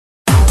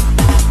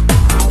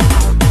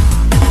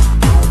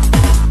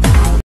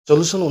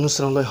Solution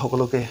অনুষ্ঠানলৈ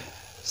সকলোকে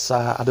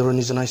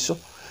আদৰণি জনাইছো।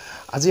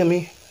 আজি আমি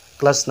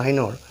ক্লাস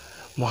 9ৰ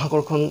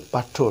মহাকৰ্ষণ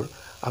পাঠৰ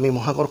আমি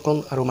মহাকৰ্ষণ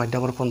আৰু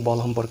মাধ্যাকৰ্ষণ বল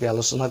সম্পৰ্কে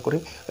আলোচনা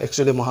কৰিম।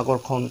 একচুয়ালি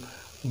মহাকৰ্ষণ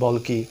বল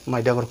কি,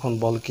 মাধ্যাকৰ্ষণ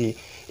বল কি,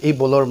 এই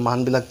বলৰ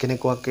মানবিলাক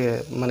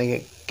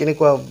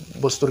কেনেকুৱা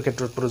বস্তুৰ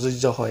ক্ষেত্ৰত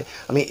প্ৰযোজ্য হয়,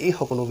 আমি এই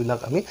সকলোবিলাক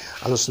আমি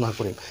আলোচনা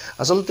কৰিম।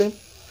 আচলতে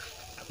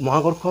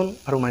মহাকৰ্ষণ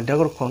আৰু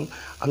মাধ্যাকৰ্ষণ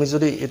আমি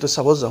যদি এটো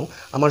চাব যাওঁ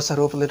আমাৰ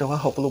চাৰিওফালে থকা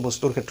সকলো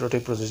বস্তুৰ ক্ষেত্ৰতে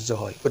প্ৰযোজ্য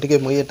হয়। গতিকে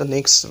মই এটা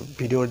নেক্সট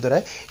ভিডিঅ'ৰ দ্বাৰা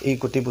এই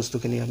গোটেই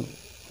বস্তুখিনি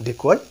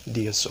দেখুৱাই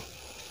দি আছো।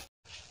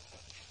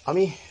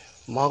 আমি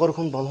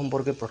মহাকৰ্ষণ বল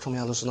সম্পৰ্কে প্ৰথমে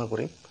আলোচনা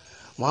কৰিম।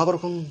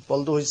 মহাকৰ্ষণ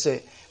বলটো হৈছে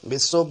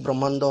বিশ্ব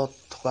ব্ৰহ্মাণ্ডত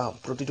থকা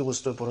প্ৰতিটো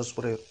বস্তুৱে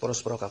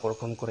পৰস্পৰক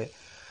আকৰ্ষণ কৰে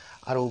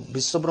আৰু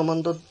বিশ্ব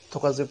ব্ৰহ্মাণ্ডত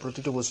থকা যে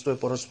প্ৰতিটো বস্তুৱে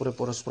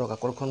পৰস্পৰক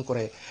আকৰ্ষণ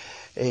কৰে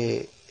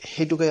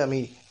হেতুকে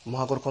আমি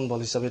মহাকৰ্ষণ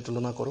বল হিচাপে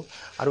তুলনা কৰোঁ।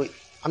 আৰু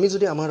আমি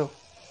যদি আমাৰ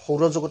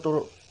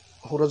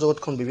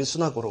সৌৰজগতখন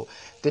বিবেচনা কৰোঁ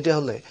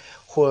তেতিয়াহ'লে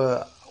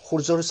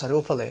সূৰ্যৰ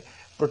চাৰিওফালে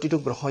প্ৰতিটো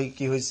গ্ৰহই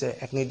কি হৈছে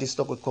এক নিৰ্দিষ্ট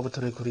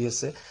কক্ষপথৰে ঘূৰি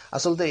আছে।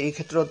 আচলতে এই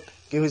ক্ষেত্ৰত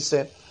কি হৈছে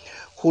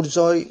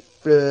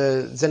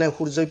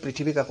সূৰ্যই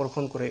পৃথিৱীক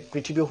আকৰ্ষণ কৰে,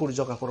 পৃথিৱীও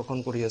সূৰ্যক আকৰ্ষণ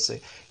কৰি আছে,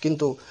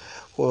 কিন্তু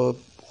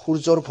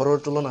সূৰ্যৰ ভৰৰ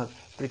তুলনাত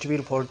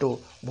পৃথিৱীৰ ভৰটো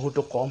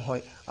বহুতো কম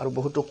হয় আৰু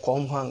বহুতো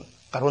কম হোৱাৰ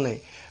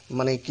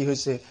কাৰণে কি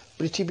হৈছে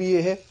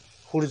পৃথিৱীয়েহে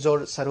সূৰ্যৰ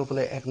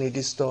চাৰিওফালে এক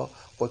নিৰ্দিষ্ট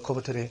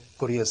কক্ষপথেৰে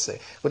ঘূৰি আছে।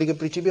 গতিকে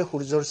পৃথিৱীয়ে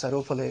সূৰ্যৰ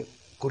চাৰিওফালে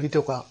ঘূৰি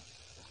থকা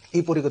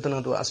এই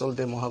পৰিঘটনাটো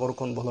আচলতে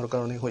মহাকৰ্ষণ বলৰ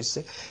কাৰণে হৈছে।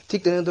 ঠিক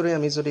তেনেদৰে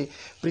আমি যদি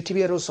পৃথিৱী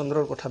আৰু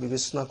চন্দ্ৰৰ কথা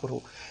বিবেচনা কৰোঁ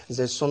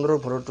যে চন্দ্ৰৰ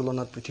ভৰৰ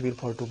তুলনাত পৃথিৱীৰ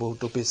ভৰটো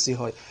বহুতো বেছি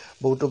হয়,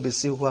 বহুতো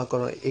বেছি হোৱাৰ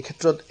কাৰণে এই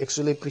ক্ষেত্ৰত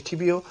একচুয়ালি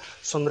পৃথিৱীও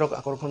চন্দ্ৰক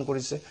আকৰ্ষণ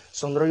কৰিছে,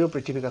 চন্দ্ৰইও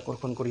পৃথিৱীক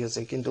আকৰ্ষণ কৰি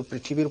আছে, কিন্তু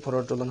পৃথিৱীৰ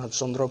ভৰৰ তুলনাত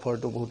চন্দ্ৰৰ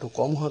ভৰটো বহুতো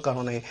কম হোৱাৰ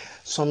কাৰণে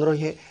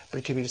চন্দ্ৰইহে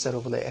পৃথিৱীৰ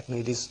চাৰিওফালে এক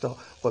নিৰ্দিষ্ট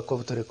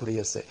কক্ষপথেৰে ঘূৰি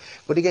আছে।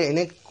 গতিকে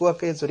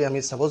এনেকুৱাকৈ যদি আমি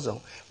চাব যাওঁ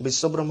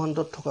বিশ্ব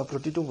ব্ৰহ্মাণ্ডত থকা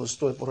প্ৰতিটো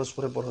বস্তুৱে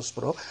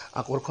পৰস্পৰক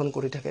আকৰ্ষণ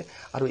কৰি থাকে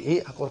আৰু এই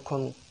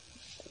আকৰ্ষণ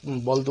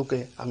বলটোকে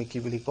আমি কি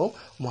বুলি কওঁ,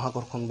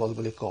 মহাকৰ্ষণ বল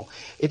বুলি কওঁ।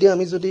 এতিয়া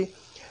আমি যদি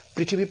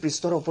পৃথিৱী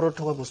পৃষ্ঠৰ ওপৰত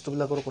থকা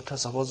বস্তুবিলাকৰ কথা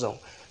চাব যাওঁ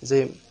যে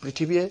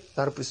পৃথিৱীয়ে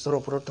তাৰ পৃষ্ঠৰ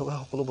ওপৰত থকা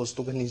সকলো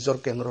বস্তুকে নিজৰ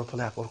কেন্দ্ৰৰ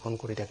ফালে আকৰ্ষণ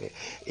কৰি থাকে,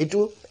 এইটো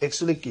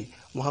একচুয়ালি কি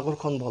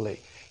মহাকৰ্ষণ বলেই।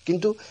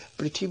 কিন্তু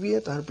পৃথিৱীয়ে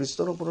তাৰ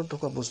পৃষ্ঠৰ ওপৰত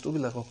থকা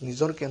বস্তুবিলাকক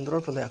নিজৰ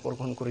কেন্দ্ৰৰ ফালে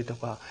আকৰ্ষণ কৰি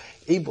থকা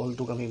এই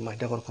বলটোক আমি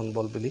মাধ্যাকৰ্ষণ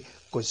বল বুলি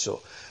কৈছোঁ।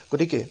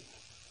 গতিকে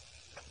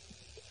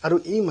আৰু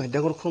এই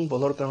মাধ্যাকৰ্ষণ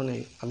বলৰ কাৰণে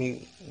আমি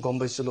গম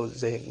পাইছিলোঁ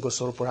যে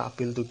গছৰ পৰা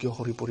আপেলটো কিয়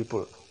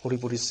সৰি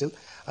পৰিছিল।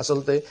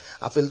 আচলতে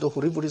আপেলটো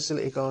সৰি পৰিছিল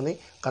এই কাৰণেই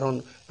কাৰণ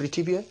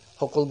পৃথিৱীয়ে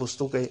সকলো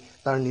বস্তুকে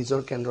তাৰ নিজৰ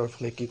কেন্দ্ৰৰ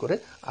ফালে কি কৰে,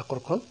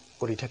 আকৰ্ষণ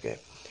কৰি থাকে।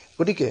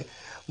 গতিকে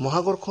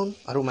মহাকৰ্ষণ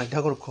আৰু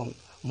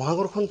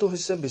মহাকৰ্ষণটো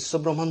হৈছে বিশ্ব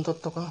ব্ৰহ্মাণ্ডত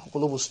থকা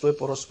সকলো বস্তুৱে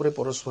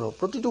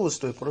প্ৰতিটো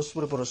বস্তুৱে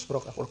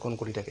পৰস্পৰক আকৰ্ষণ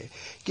কৰি থাকে,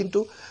 কিন্তু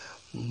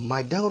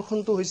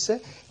মাধ্যাকৰ্ষণটো হৈছে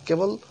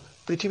কেৱল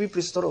পৃথিৱী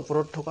পৃষ্ঠৰ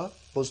ওপৰত থকা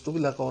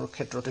বস্তুবিলাকৰ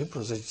ক্ষেত্ৰতে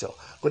প্ৰযোজ্য।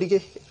 গতিকে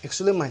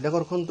একচুয়ালি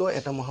মাধ্যাকৰ্ষণটো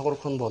এটা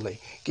মহাকৰ্ষণ বলেই,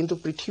 কিন্তু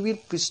পৃথিৱীৰ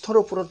পৃষ্ঠৰ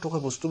ওপৰত থকা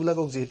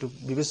বস্তুবিলাকক যিহেতু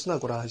বিবেচনা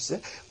কৰা হৈছে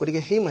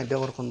গতিকে সেই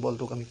মাধ্যাকৰ্ষণ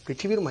বলটোক আমি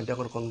পৃথিৱীৰ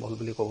মাধ্যাকৰ্ষণ বল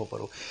বুলি ক'ব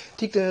পাৰোঁ।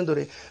 ঠিক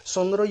তেনেদৰে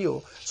চন্দ্ৰইও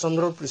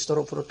চন্দ্ৰৰ পৃষ্ঠৰ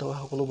ওপৰত থকা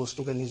সকলো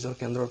বস্তুকে নিজৰ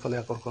কেন্দ্ৰৰ ফালে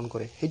আকৰ্ষণ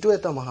কৰে, সেইটো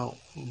এটা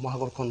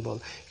মহাকৰ্ষণ বল,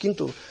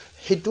 কিন্তু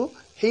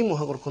সেই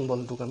মহাকৰ্ষণ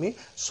বলটোক আমি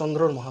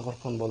চন্দ্ৰৰ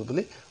মহাকৰ্ষণ বল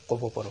বুলি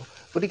ক'ব পাৰোঁ।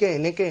 গতিকে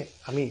এনেকৈ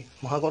আমি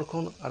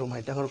মহাকৰ্ষণ আৰু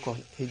মাধ্যাকৰ্ষণ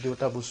এই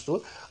দুটা বস্তু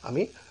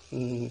আমি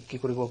কি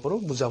কৰিব পাৰোঁ,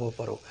 বুজাব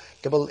পাৰোঁ।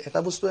 কেৱল এটা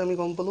বস্তুৱে আমি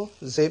গম পালোঁ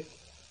যে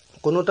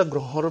কোনো এটা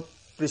গ্ৰহৰ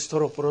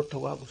পৃষ্ঠৰ ওপৰত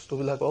থকা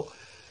বস্তুবিলাকক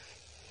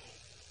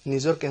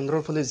নিজৰ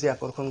কেন্দ্ৰৰ ফালে যি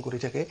আকৰ্ষণ কৰি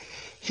থাকে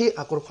সেই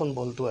আকৰ্ষণ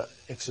বলটো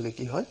একচুয়ালি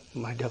কি হয়,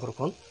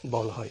 মাধ্যাকৰ্ষণ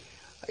বল হয়।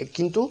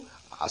 কিন্তু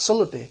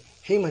আচলতে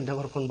সেই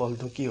মাধ্যাকৰ্ষণ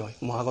বলটো কি হয়,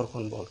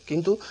 মহাকৰ্ষণ বল,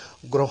 কিন্তু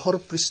গ্ৰহৰ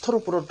পৃষ্ঠৰ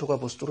ওপৰত থকা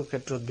বস্তুৰ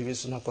ক্ষেত্ৰত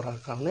বিবেচনা কৰাৰ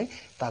কাৰণে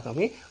তাক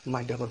আমি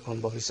মাধ্যাকৰ্ষণ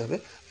বল হিচাপে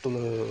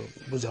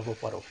বুজাব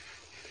পাৰোঁ।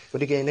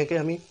 গতিকে এনেকৈ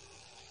আমি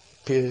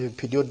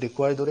ভিডিঅ'ত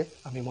দেখুৱাৰ দৰে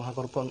আমি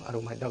মহাকৰ্ষণ আৰু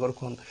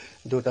মাধ্যাকৰ্ষণ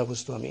দুটা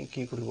বস্তু আমি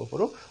কি কৰিব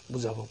পাৰোঁ,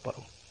 বুজাব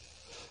পাৰোঁ।